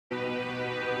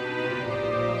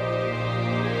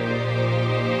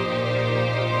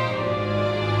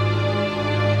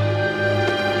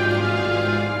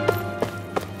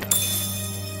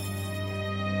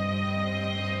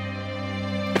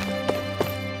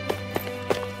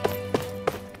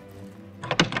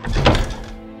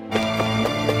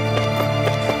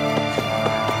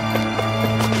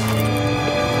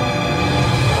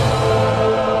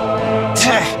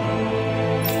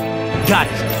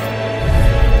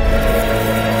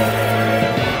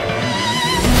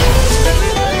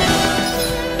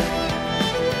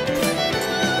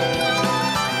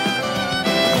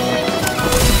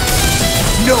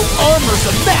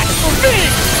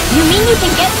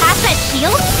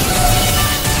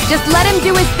Just let him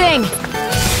do his thing!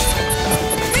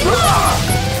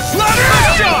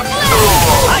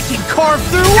 I can carve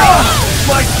through walls!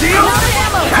 My shield!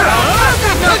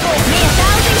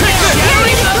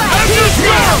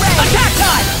 Attack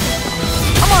time!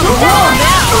 I'm on the wall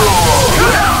now!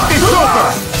 It's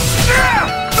over!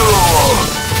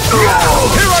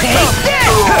 Here I come!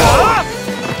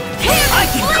 I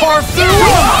can carve through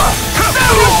walls!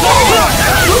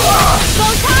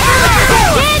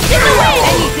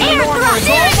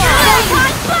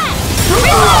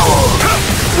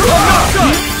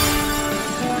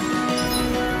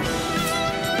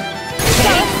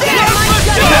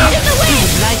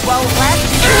 Nice while it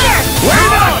lasted. We're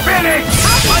not finished!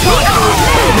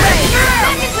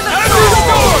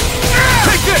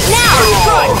 Take this! Now!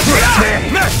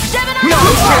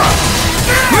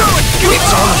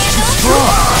 It's almost too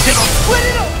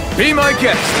strong! Be my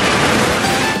guest!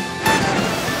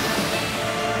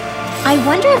 I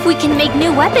wonder if we can make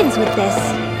new weapons with this.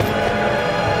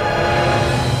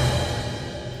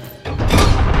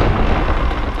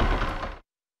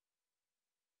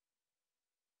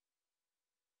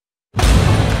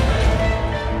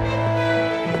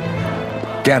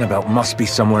 Ganabelt must be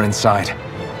somewhere inside.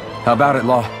 How about it,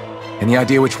 Law? Any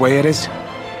idea which way it is?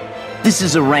 This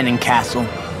is a Renin castle.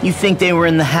 You think they were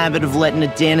in the habit of letting a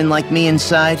Danon like me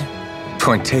inside?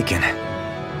 Point taken.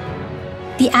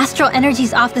 The astral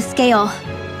energy's off the scale.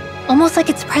 Almost like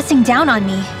it's pressing down on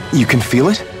me. You can feel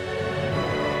it?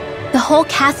 The whole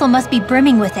castle must be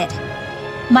brimming with it.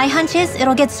 My hunch is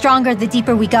it'll get stronger the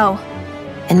deeper we go.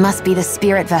 It must be the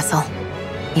spirit vessel.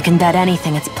 You can bet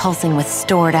anything it's pulsing with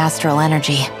stored astral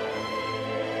energy.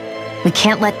 We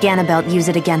can't let Ganabelt use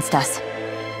it against us.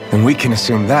 And we can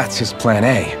assume that's his plan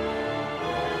A.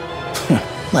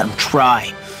 Let him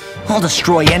try. I'll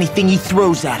destroy anything he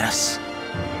throws at us.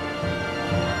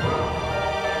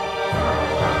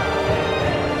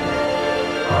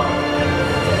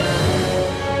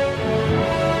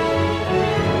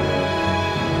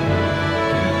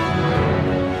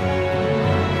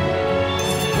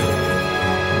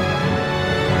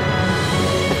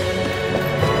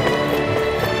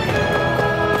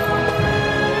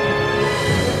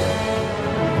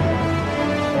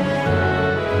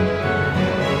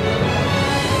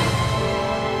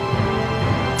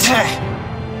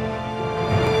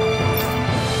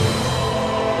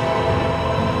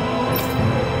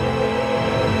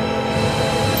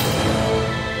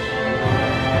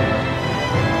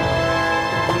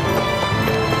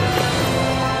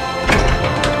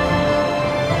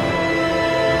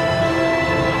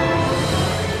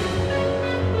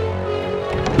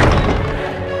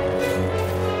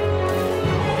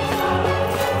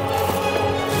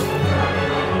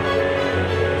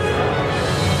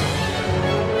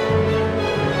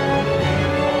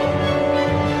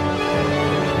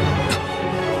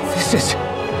 This is...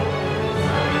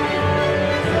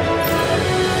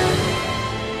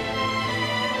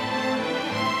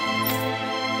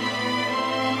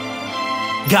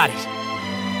 Got it.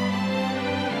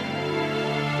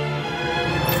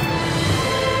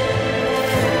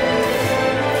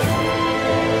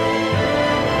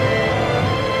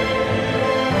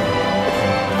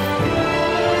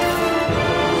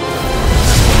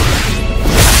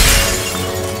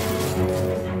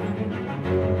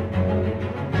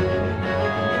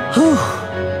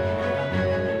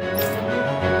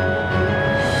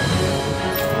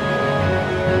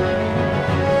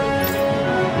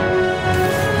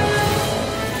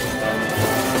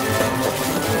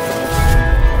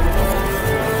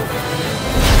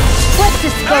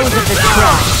 Dispose of the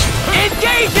trash.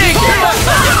 Engaging!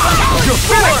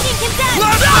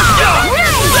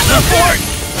 Abort!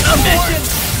 Mission!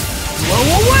 Blow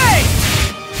away!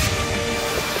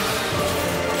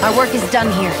 Our work is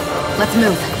done here. Let's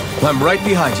move. I'm right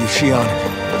behind you, Shion.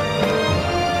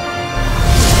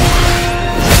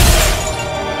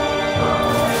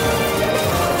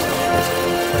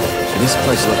 This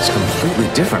place looks completely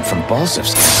different from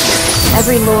Balsif's.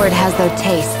 Every lord has their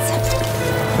tastes.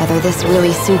 Whether this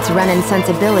really suits Renin's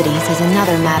sensibilities is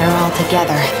another matter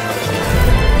altogether.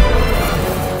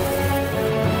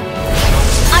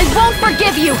 I won't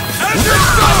forgive you!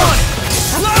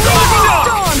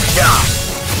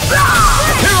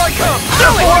 Here I come!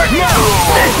 Abort!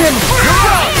 Listen!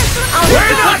 I'll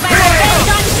We're not take my revenge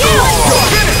on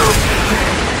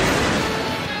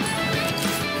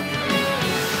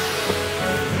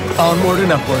you! Onward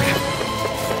and upward.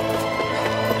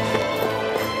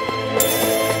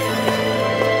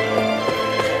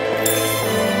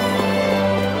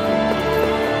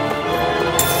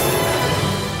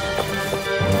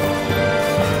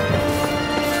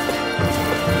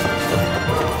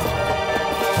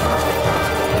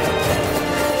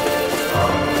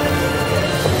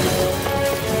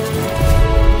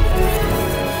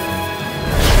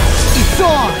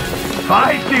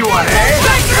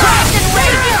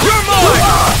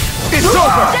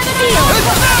 over!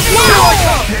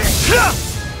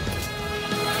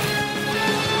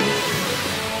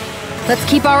 Let's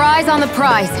keep our eyes on the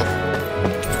prize.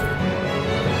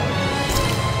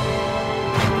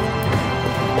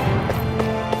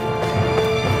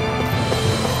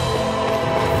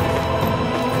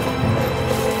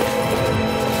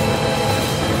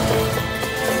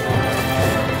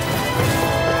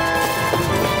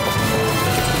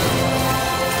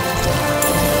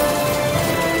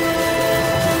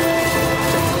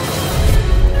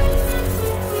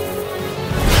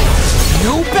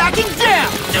 No backing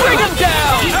down! Bring him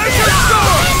down! And your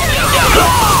sword!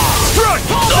 Strike!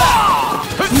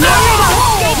 No!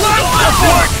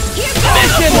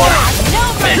 Mission!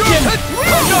 Mission!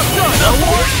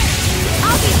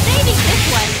 I'll be saving this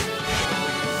one.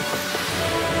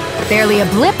 Barely a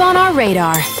blip on our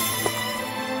radar.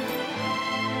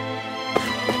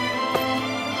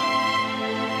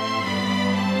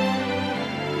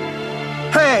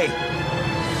 Hey!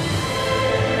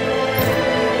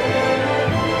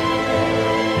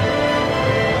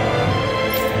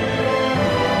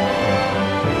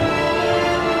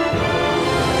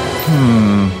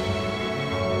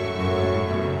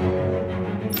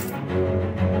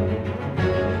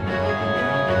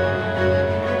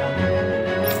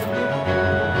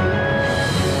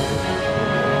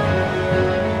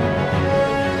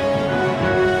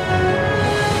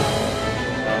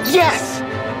 Yes!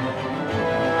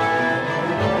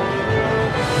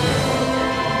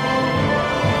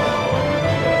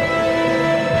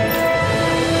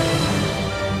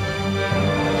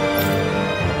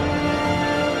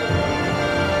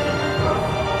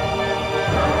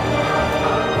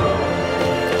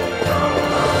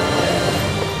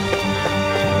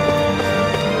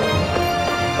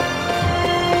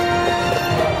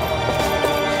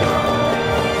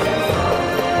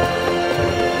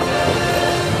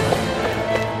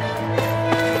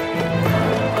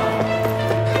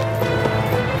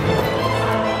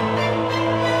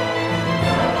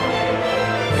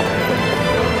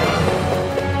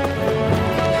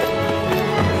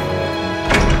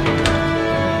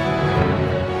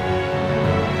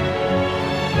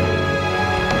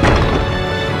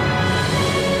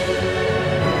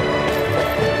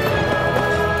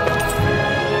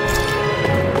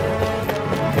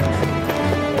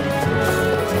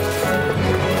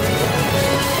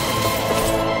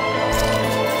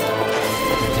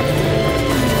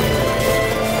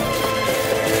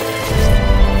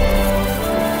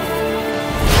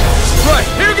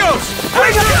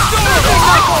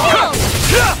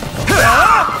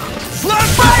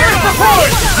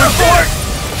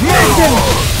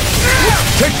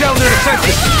 Take down their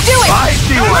defenses! Do it! I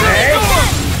see one, eh?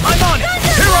 I'm on it!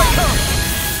 Here I come!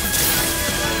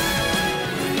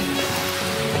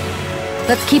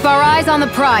 Let's keep our eyes on the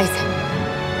prize.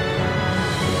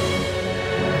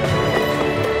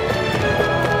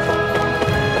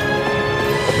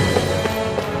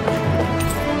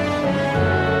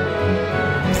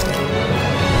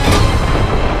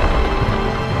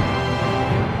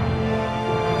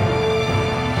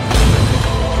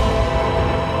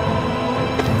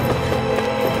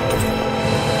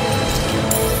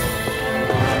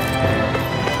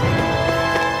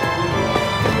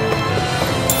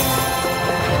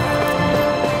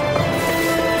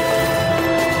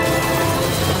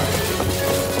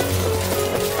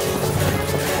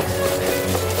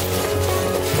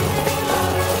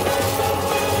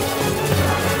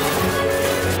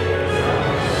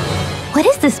 What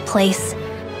is this place?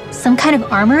 Some kind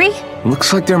of armory?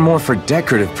 Looks like they're more for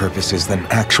decorative purposes than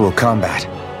actual combat.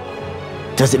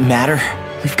 Does it matter?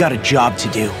 We've got a job to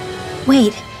do.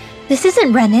 Wait, this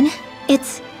isn't Renan.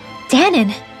 It's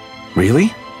Danon.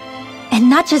 Really? And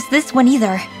not just this one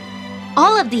either.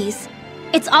 All of these.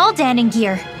 It's all Danon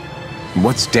gear.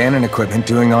 What's Danon equipment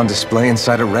doing on display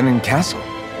inside a Renan castle?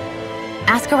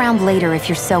 Ask around later if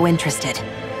you're so interested.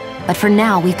 But for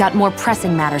now, we've got more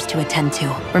pressing matters to attend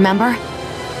to, remember?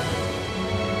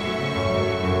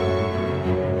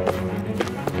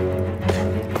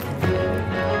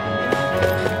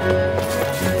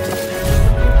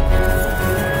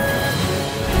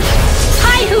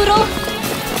 Hi, Hoodle!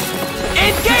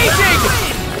 Engaging!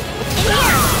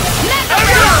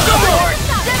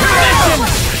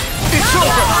 It's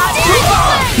over!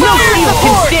 No field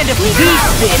can stand up to these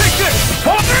fish!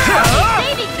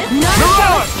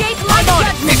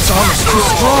 It's almost too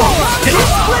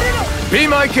strong! Be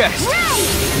my guest!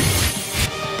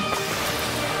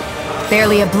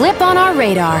 Barely a blip on our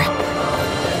radar.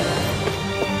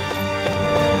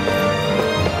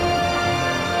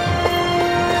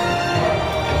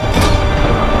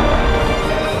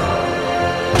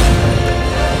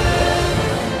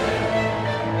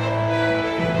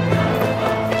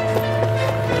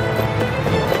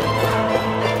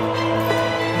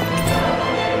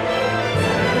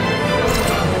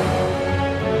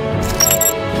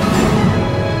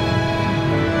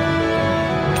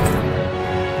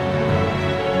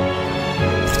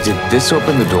 this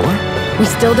open the door? We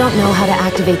still don't know how to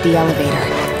activate the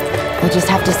elevator. We'll just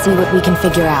have to see what we can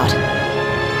figure out.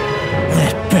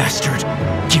 That bastard,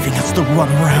 giving us the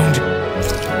runaround.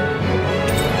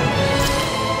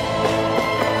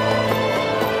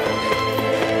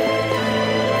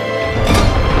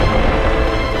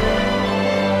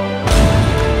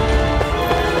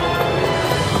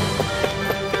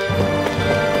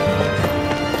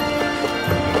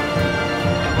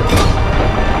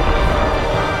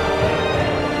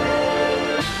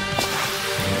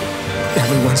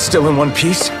 Everyone's still in one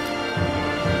piece?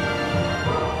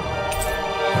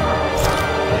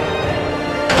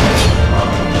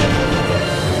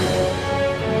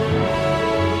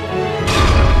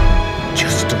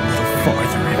 Just a little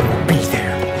farther and we'll be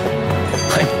there.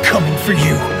 I'm coming for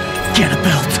you,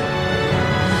 Ganabelt.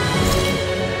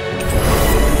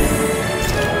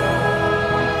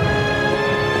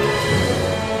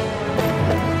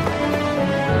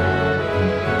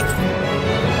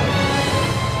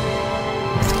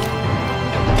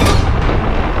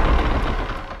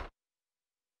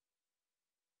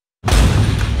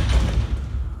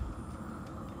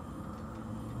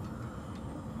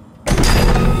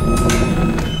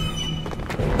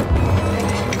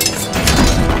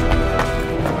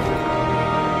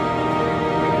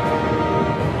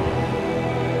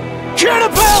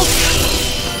 Ganabelt!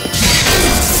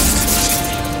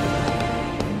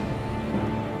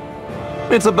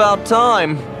 It's about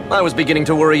time. I was beginning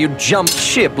to worry you'd jumped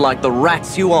ship like the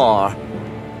rats you are.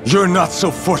 You're not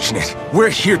so fortunate. We're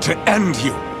here to end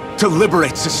you. To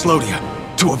liberate Cyslodia.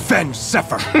 To avenge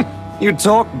Zephyr. You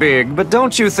talk big, but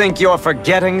don't you think you're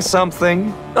forgetting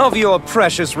something? Of your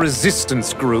precious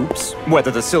resistance groups,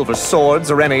 whether the Silver Swords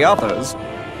or any others,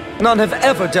 none have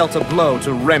ever dealt a blow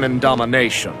to Renan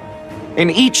domination.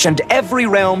 In each and every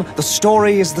realm, the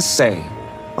story is the same.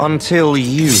 Until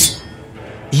you.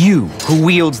 You, who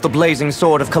wields the blazing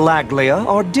sword of Calaglia,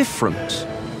 are different.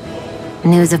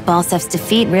 News of Balsef's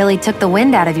defeat really took the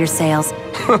wind out of your sails.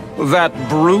 That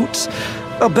brute?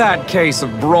 A bad case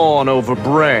of brawn over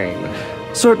brain.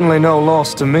 Certainly no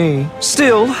loss to me.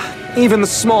 Still, even the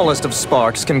smallest of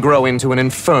sparks can grow into an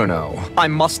inferno. I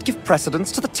must give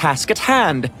precedence to the task at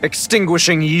hand,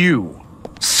 extinguishing you.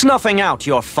 Snuffing out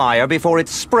your fire before it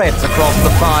spreads across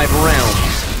the 5 realms.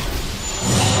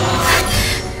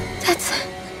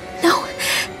 No,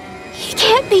 he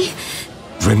can't be.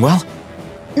 Rinwell?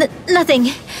 Nothing.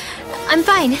 I'm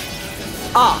fine.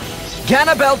 Ah,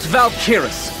 Ganabelt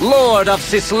Valkyris, Lord of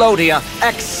Cyslodia,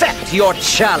 accept your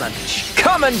challenge.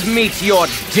 Come and meet your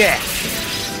death.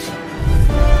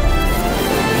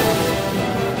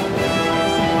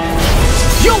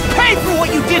 You'll pay for what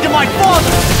you did to my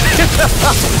father!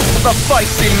 The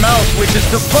feisty mouth wishes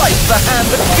to bite the hand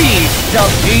that feeds, does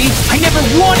he? I never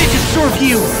wanted to serve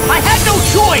you! I had no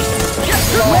choice!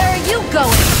 Where are you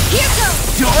going? Here goes!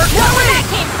 Dark Know where that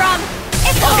came from?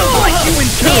 It's I'll over! bite you in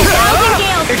two! May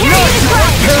 1,000 gales carry the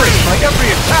crutch! Perish by every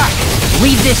attack!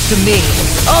 Leave this to me.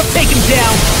 I'll take him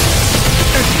down!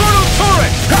 Infernal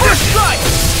turret! First strike!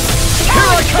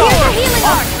 Here I come! Here's the healing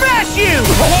I'll arc! smash you!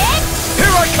 Hit!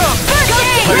 Here I come! First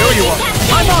aid! I owe you one.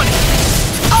 I'm on it!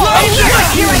 Oh,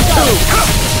 here I go!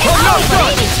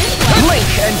 Blink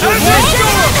and you'll Let's miss.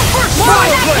 go! First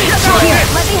Here, strike!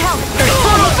 let me help.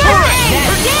 Infernal turret!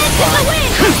 Dance in the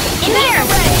wind! In here!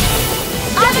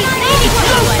 I'll be saving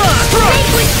you!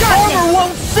 Sacred Armor darkness!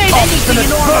 won't save anything in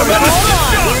armor! Hold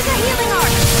on! Here's a healing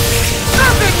arc!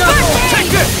 Nothing, knuckle! First aid! Take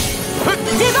this!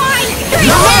 Divine!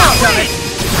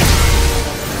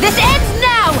 This ends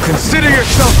now! Consider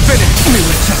yourself finished! We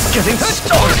were just getting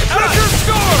started.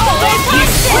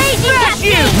 Smash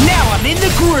you! Now I'm in the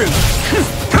groove!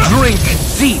 Drink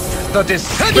deep the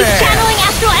despair. He's channeling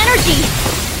astral energy!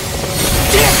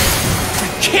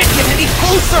 Can't get any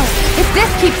closer! If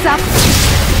this keeps up...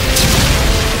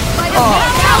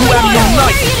 Who am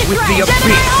united with the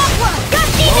abyss,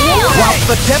 while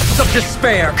the depths of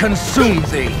despair consume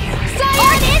thee.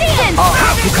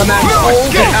 Who commands all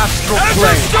the astral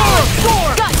plane,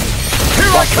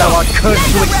 while thou art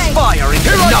cursed to expire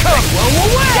into nothing.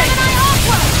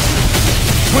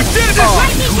 Who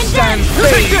stands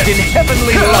bathed in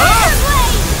heavenly light.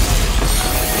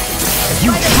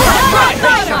 You try my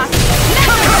patience.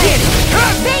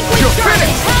 You're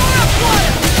finished!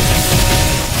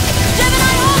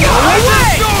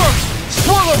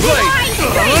 Swallow blade.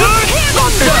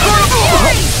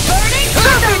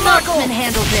 Marksman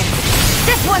handled this.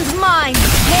 This one's mine.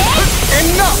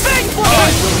 Enough.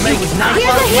 Here's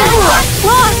a healing arc.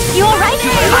 Lost. You all right?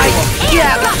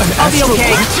 I'll be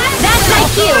okay. That's my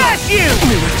cue. Smash you!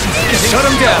 Shut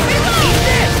him down!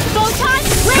 Photon,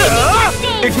 blazing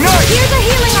cascade. Ignite! Here's a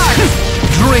healing arc.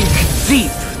 Drink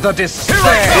deep the despair.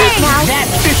 I,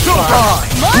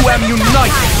 who am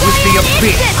united with the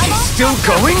abyss. Still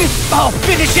going? I'll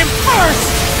finish him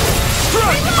first!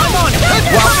 I'm on it!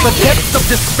 Whilst the depths of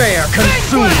despair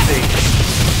consume thee.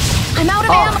 I'm out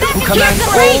of I, ammo. who command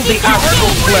all the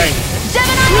astral flame.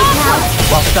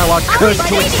 Whilst thou art cursed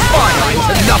to expire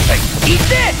into nothing. Eat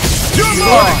this!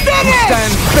 I, who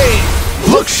stand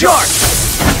bathed. Look sharp!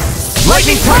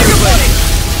 Lightning Tiger Blade!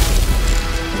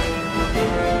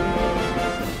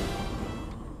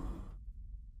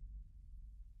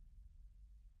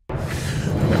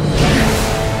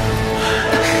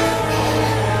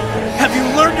 Have you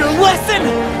learned your lesson?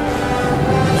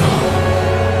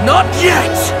 Not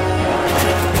yet!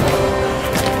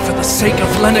 For the sake of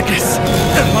Lenegis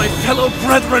and my fellow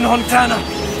brethren on Dana,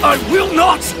 I will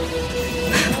not!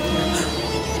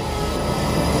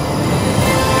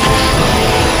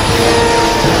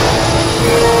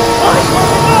 I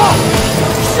will not!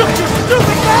 Shut your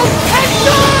stupid mouth and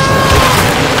die!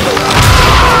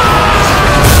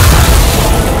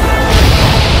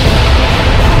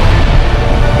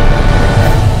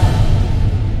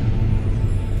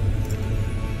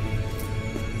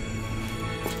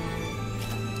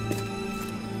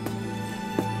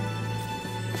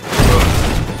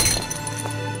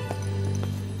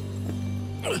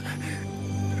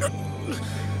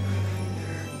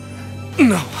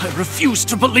 No, I refuse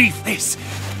to believe this.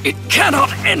 It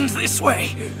cannot end this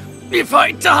way. If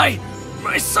I die,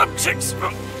 my subjects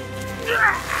will...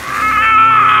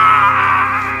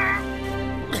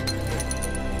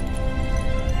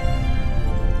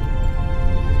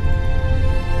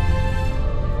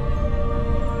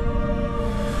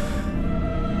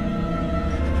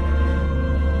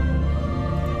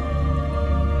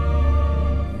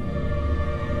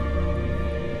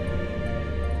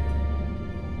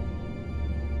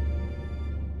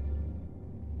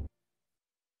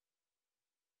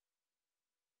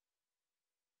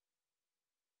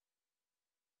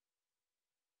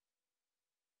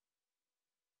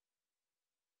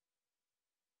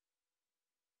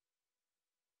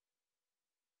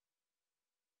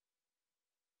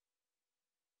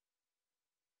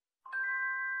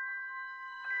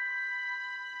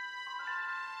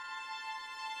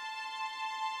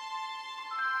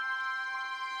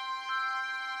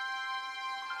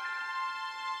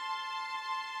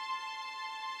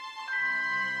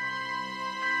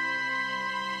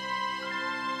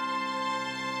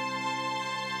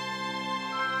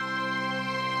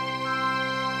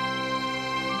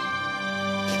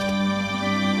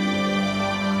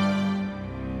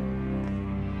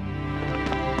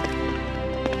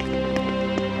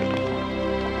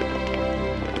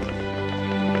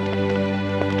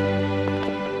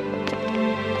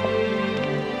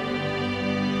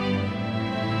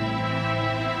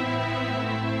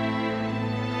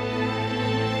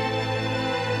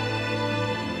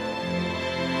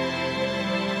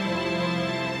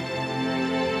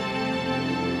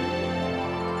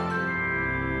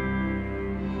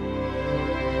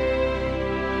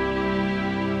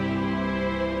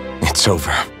 It's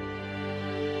over.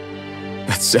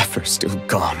 That Zephyr's still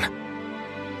gone.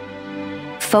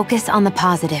 Focus on the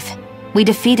positive. We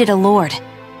defeated a lord,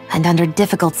 and under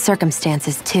difficult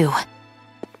circumstances, too.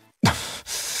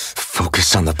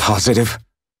 Focus on the positive?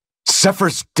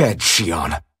 Zephyr's dead,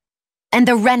 Shion. And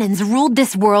the Renans ruled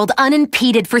this world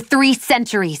unimpeded for 3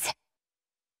 centuries.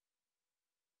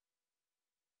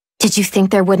 Did you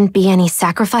think there wouldn't be any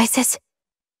sacrifices?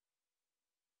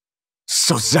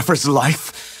 So Zephyr's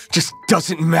life just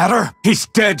doesn't matter? He's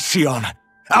dead, Shion.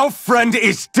 Our friend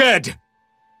is dead.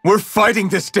 We're fighting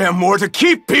this damn war to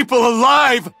keep people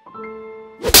alive!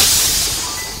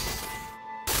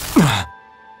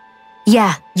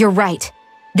 Yeah, you're right.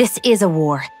 This is a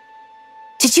war.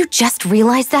 Did you just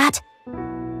realize that?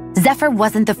 Zephyr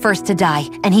wasn't the first to die,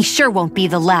 and he sure won't be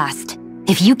the last.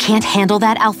 If you can't handle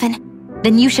that, Alphen,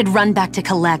 then you should run back to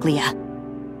Calaglia.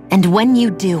 And when you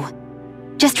do,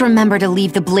 just remember to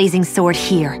leave the blazing sword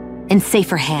here, in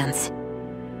safer hands.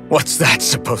 What's that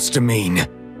supposed to mean?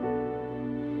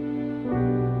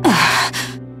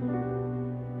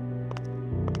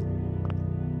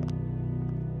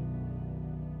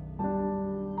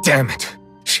 Damn it.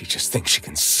 She just thinks she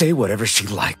can say whatever she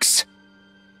likes.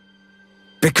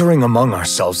 Bickering among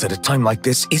ourselves at a time like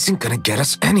this isn't gonna get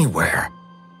us anywhere.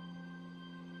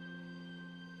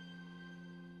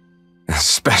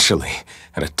 Especially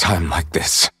at a time like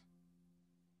this.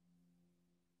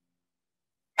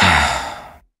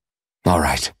 All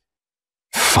right.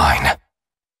 Fine.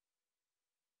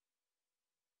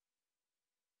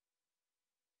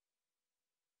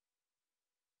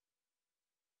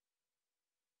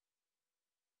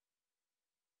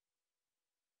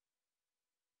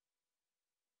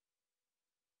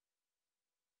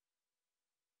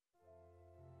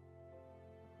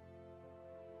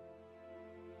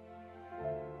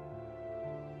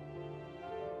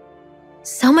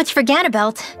 So much for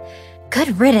Ganabelt.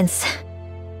 Good riddance.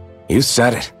 You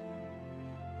said it.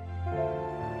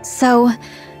 So,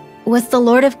 was the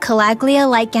Lord of Calaglia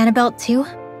like Ganabelt too?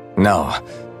 No.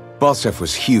 Balsef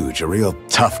was huge, a real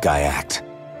tough guy act.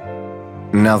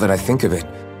 Now that I think of it,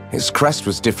 his crest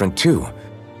was different too.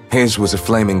 His was a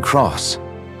flaming cross.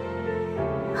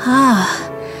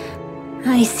 Ah,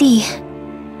 I see.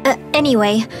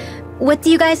 Anyway, what do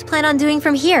you guys plan on doing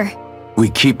from here? We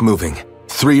keep moving.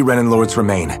 3 Renin Lords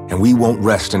remain, and we won't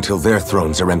rest until their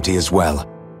thrones are empty as well.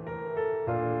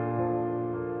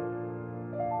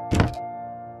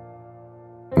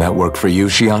 That work for you,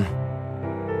 Xion?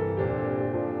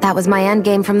 That was my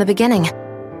endgame from the beginning.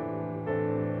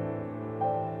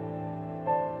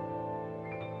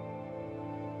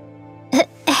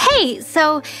 Hey,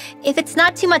 so if it's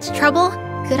not too much trouble,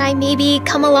 could I maybe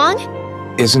come along?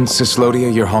 Isn't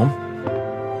Cyslodia your home?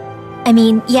 I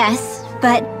mean, yes,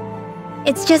 but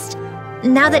it's just,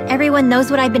 now that everyone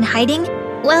knows what I've been hiding,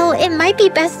 well, it might be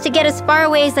best to get as far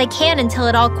away as I can until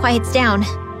it all quiets down.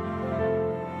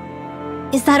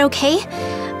 Is that okay?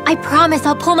 I promise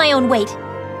I'll pull my own weight.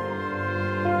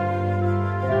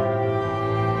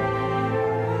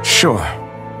 Sure.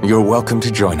 You're welcome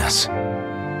to join us.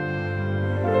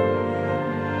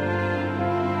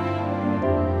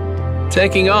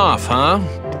 Taking off, huh?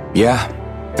 Yeah.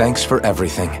 Thanks for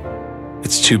everything.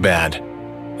 It's too bad.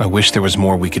 I wish there was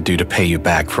more we could do to pay you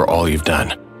back for all you've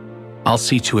done. I'll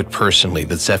see to it personally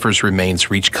that Zephyr's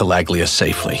remains reach Calaglia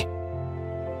safely.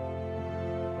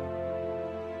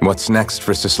 What's next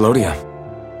for Cyslodia?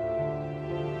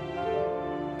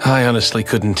 I honestly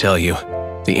couldn't tell you.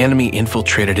 The enemy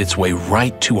infiltrated its way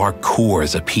right to our core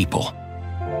as a people.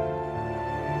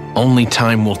 Only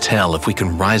time will tell if we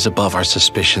can rise above our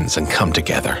suspicions and come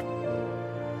together.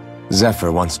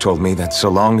 Zephyr once told me that so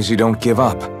long as you don't give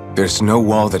up, there's no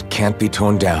wall that can't be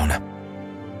torn down.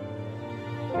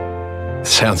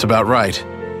 Sounds about right.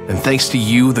 And thanks to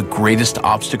you, the greatest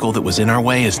obstacle that was in our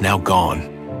way is now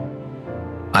gone.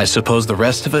 I suppose the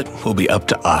rest of it will be up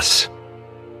to us.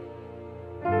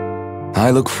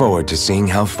 I look forward to seeing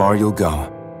how far you'll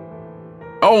go.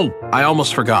 Oh, I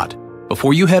almost forgot.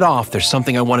 Before you head off, there's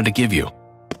something I wanted to give you.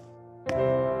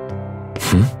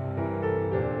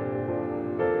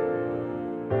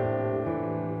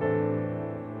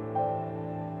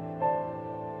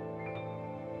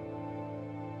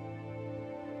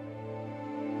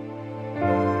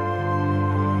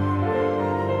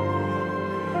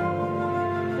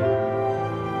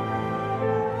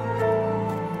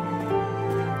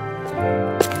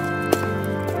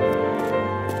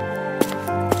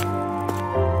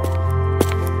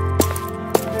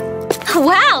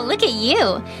 Wow, look at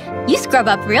you! You scrub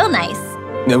up real nice.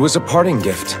 It was a parting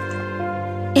gift.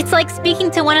 It's like speaking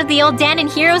to one of the old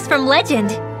Danon heroes from legend.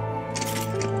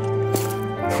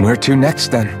 Where to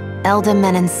next, then? Elda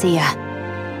Menancia.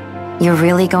 You're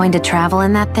really going to travel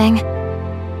in that thing?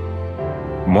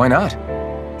 Why not?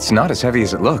 It's not as heavy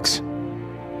as it looks.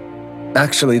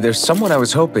 Actually, there's someone I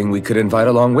was hoping we could invite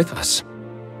along with us.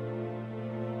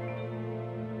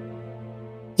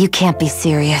 You can't be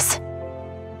serious.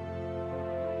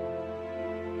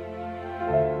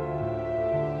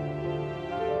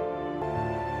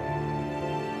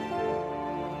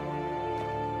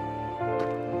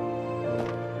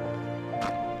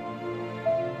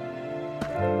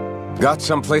 Got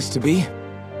someplace to be?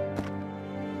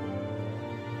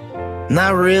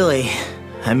 Not really.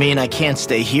 I mean, I can't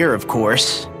stay here, of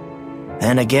course.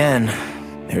 Then again,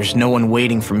 there's no one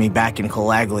waiting for me back in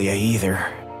Calaglia either.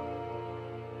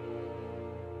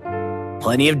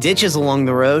 Plenty of ditches along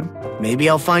the road. Maybe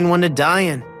I'll find one to die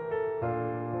in.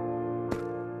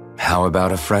 How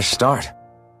about a fresh start?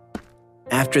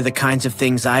 After the kinds of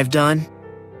things I've done,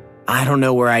 I don't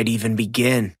know where I'd even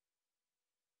begin.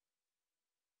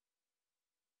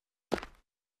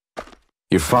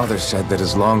 Your father said that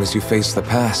as long as you face the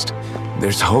past,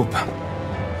 there's hope.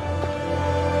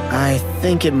 I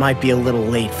think it might be a little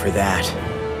late for that.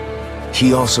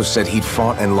 He also said he'd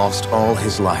fought and lost all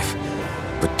his life,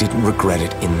 but didn't regret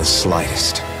it in the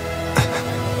slightest.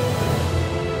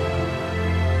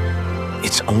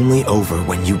 It's only over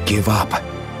when you give up.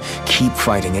 Keep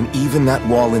fighting, and even that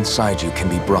wall inside you can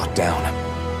be brought down.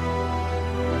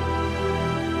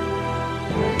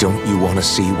 Don't you want to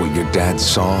see what your dad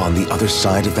saw on the other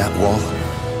side of that wall?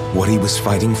 What he was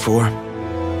fighting for?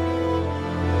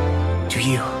 Do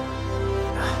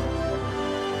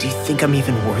you think I'm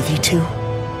even worthy to?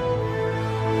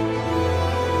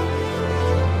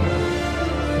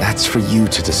 That's for you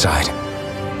to decide.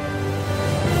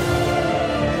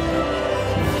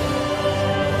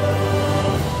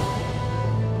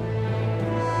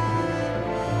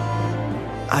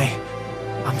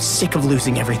 I'm sick of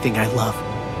losing everything I love,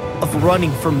 of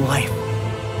running from life.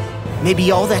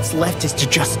 Maybe all that's left is to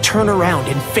just turn around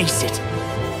and face it.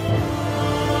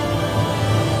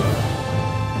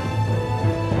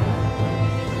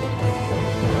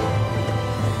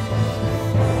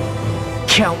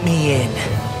 Count me in.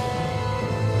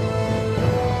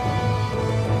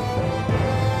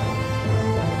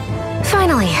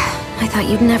 Finally, I thought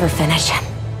you'd never finish.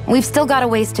 We've still got a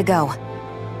ways to go.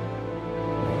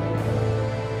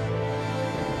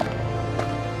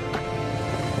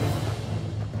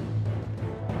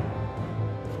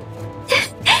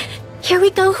 Here we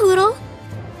go, Hoodle.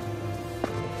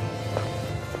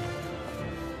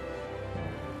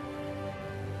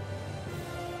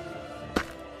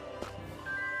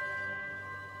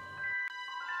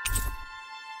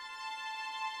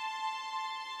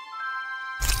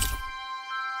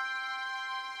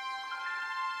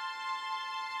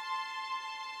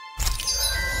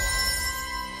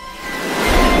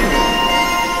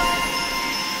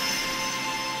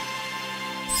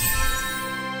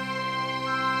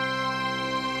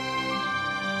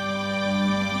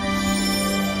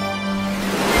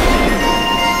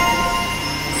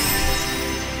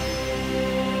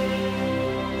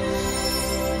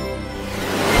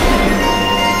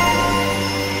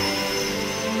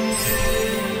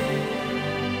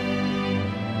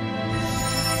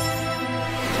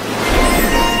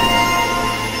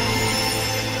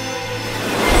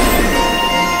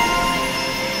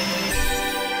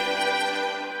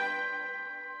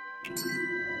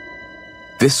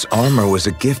 This armor was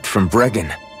a gift from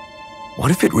Bregan. What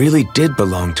if it really did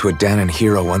belong to a Danon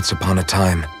hero once upon a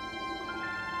time?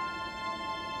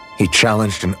 He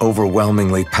challenged an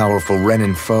overwhelmingly powerful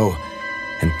Renin foe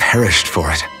and perished for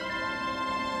it.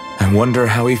 I wonder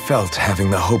how he felt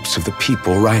having the hopes of the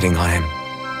people riding on him.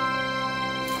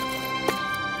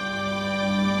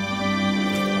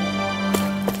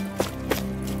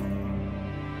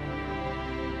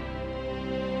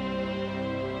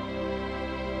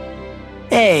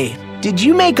 Hey, did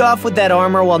you make off with that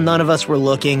armor while none of us were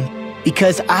looking?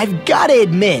 Because I've gotta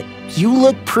admit, you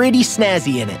look pretty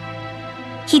snazzy in it.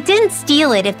 He didn't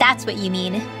steal it, if that's what you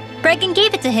mean. Bregan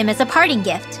gave it to him as a parting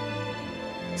gift.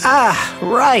 Ah,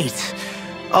 right.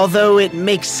 Although it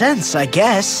makes sense, I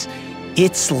guess.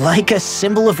 It's like a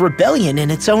symbol of rebellion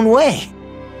in its own way.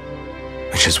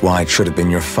 Which is why it should have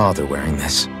been your father wearing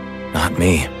this, not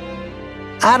me.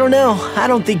 I don't know. I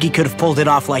don't think he could have pulled it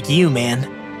off like you,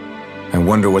 man. I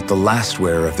wonder what the last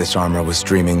wearer of this armor was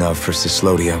dreaming of for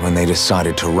Cyslodia when they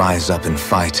decided to rise up and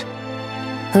fight.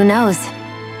 Who knows?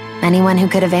 Anyone who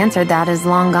could have answered that is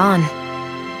long gone.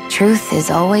 Truth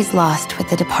is always lost with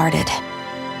the departed.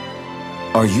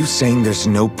 Are you saying there's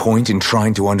no point in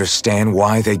trying to understand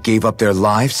why they gave up their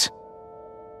lives?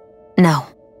 No,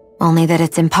 only that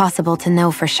it's impossible to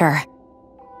know for sure.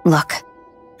 Look,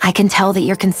 I can tell that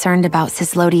you're concerned about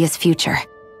Cyslodia's future,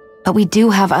 but we do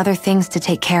have other things to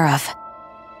take care of.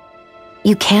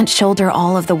 You can't shoulder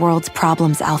all of the world's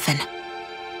problems, Alphen.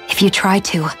 If you try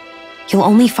to, you'll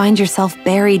only find yourself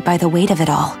buried by the weight of it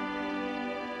all.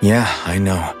 Yeah, I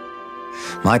know.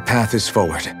 My path is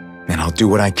forward, and I'll do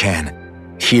what I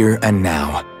can, here and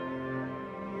now.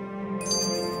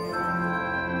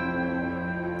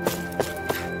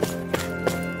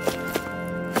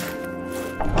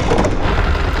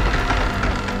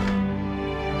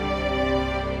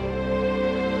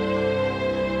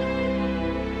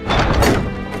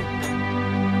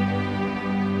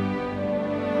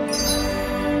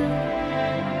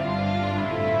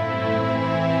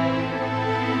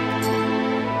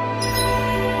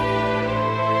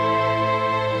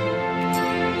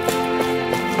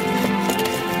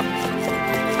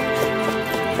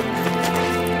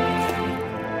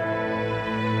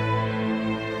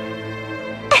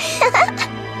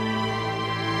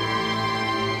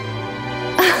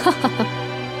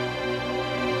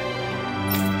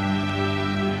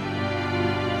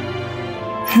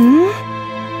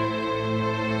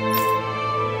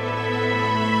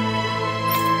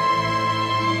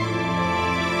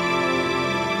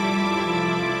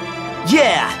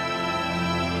 Yeah!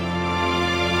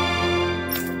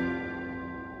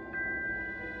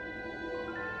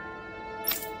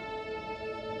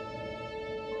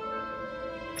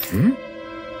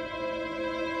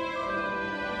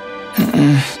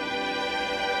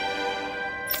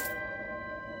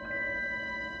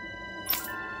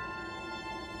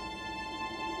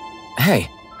 Hey.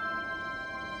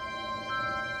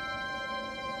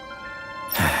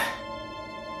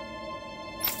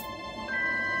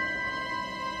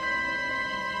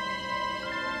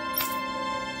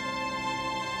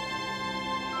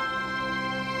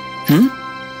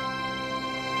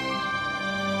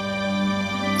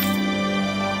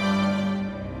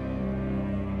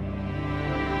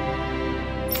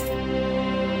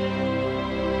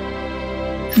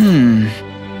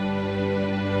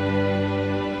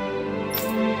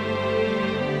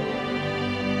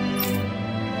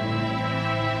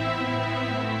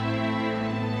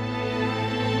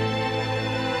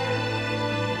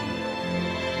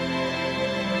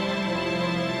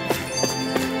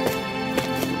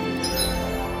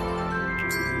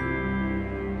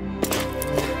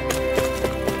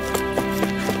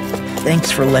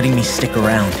 Thanks for letting me stick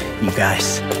around, you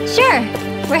guys. Sure,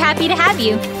 we're happy to have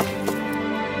you.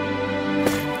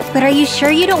 But are you sure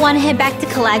you don't want to head back to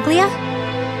Calaglia?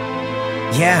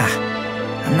 Yeah,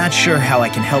 I'm not sure how I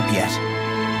can help yet.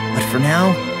 But for now,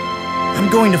 I'm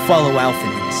going to follow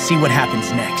Alphen and see what happens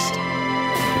next.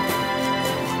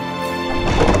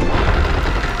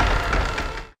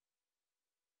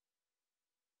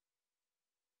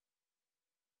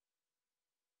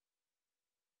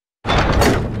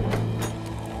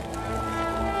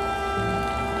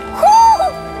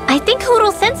 I think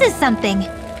Hoodle senses something.